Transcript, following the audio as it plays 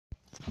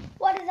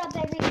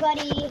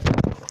everybody,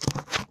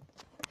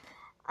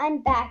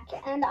 I'm back,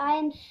 and I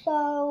am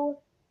so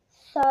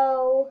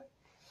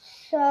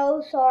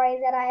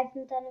sorry that I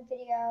haven't done a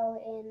video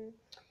in,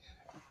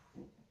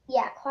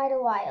 quite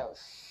a while.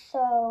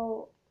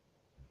 So,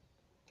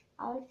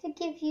 I wanted to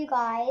give you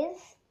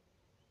guys,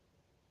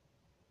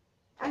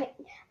 I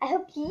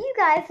hope you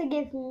guys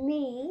forgive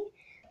me,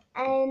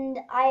 and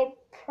I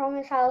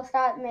promise I'll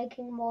start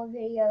making more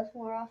videos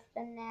more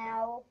often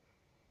now,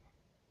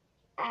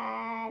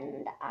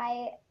 and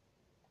I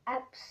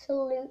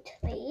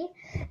absolutely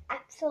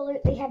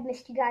have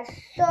missed you guys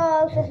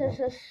so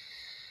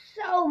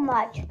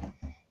much.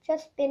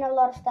 Just been a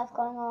lot of stuff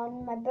going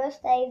on. My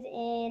birthday's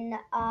in,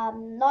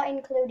 not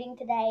including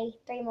today,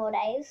 3 more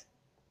days.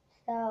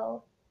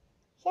 So,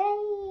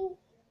 yay!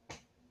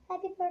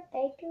 Happy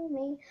birthday to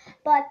me.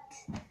 But,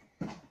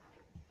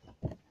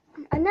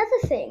 another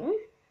thing,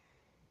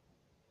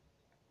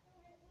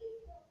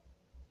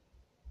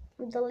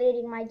 I'm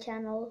deleting my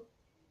channel.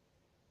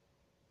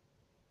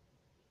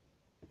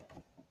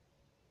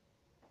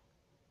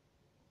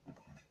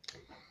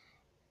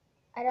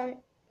 I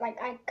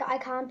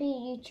can't be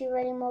a YouTuber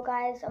anymore,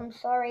 guys. I'm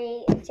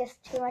sorry. It's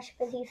just too much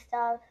busy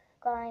stuff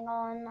going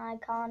on. I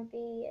can't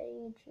be a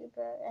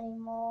YouTuber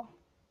anymore.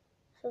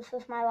 So this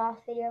was my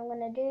last video I'm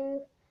gonna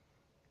do.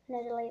 I'm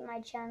gonna delete my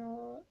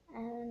channel,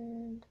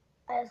 and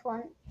I just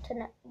want to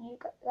know, you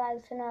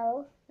guys to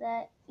know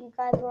that you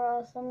guys were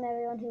awesome.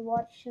 Everyone who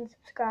watched and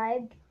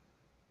subscribed.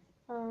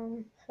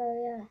 So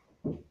yeah.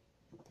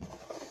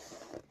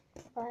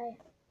 Bye.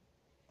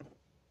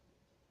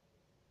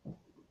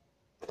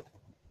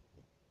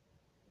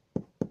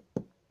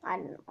 I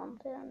didn't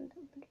want to.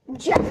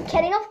 Just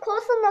kidding. Of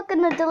course, I'm not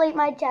gonna delete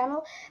my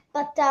channel.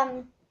 But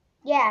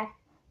yeah,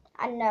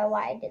 I know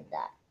why I did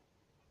that.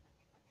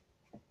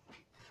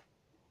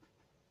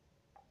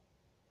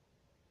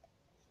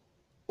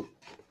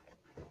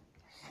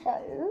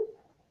 So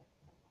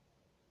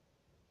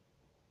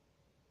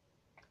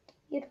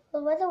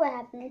beautiful weather. What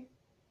happened?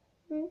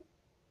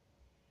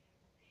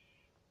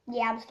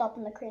 Yeah, I'm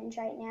stopping the cringe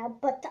right now.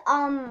 But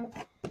I'm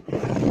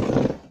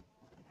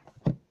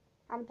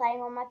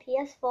playing on my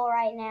PS4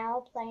 right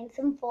now, playing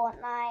some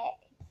Fortnite. I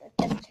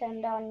just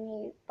turned on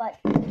mute, but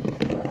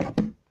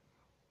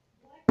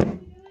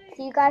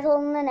see you guys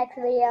all in the next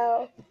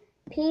video.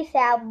 Peace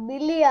out.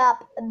 Billy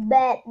up.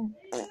 Bet.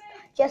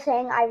 Just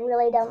saying, I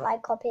really don't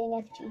like copying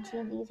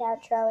FGTV's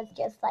outro. It's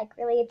just like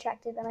really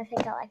attractive, and I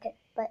think I like it.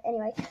 But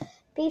anyway,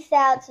 peace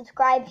out.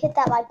 Subscribe. Hit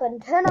that like button.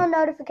 Turn on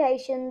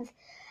notifications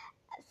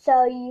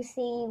so you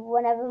see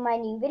whenever my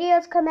new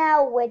videos come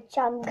out, which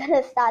I'm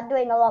gonna start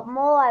doing a lot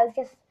more. I was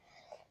just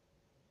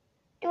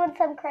doing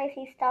some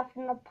crazy stuff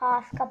in the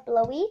past couple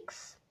of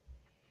weeks.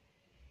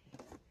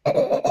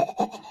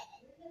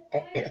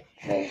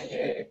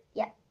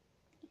 Yeah,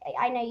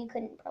 I know you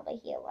couldn't probably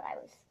hear what I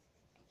was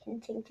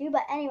hinting to,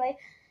 but anyway,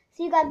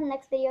 see you guys in the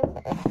next video.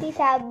 Peace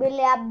out.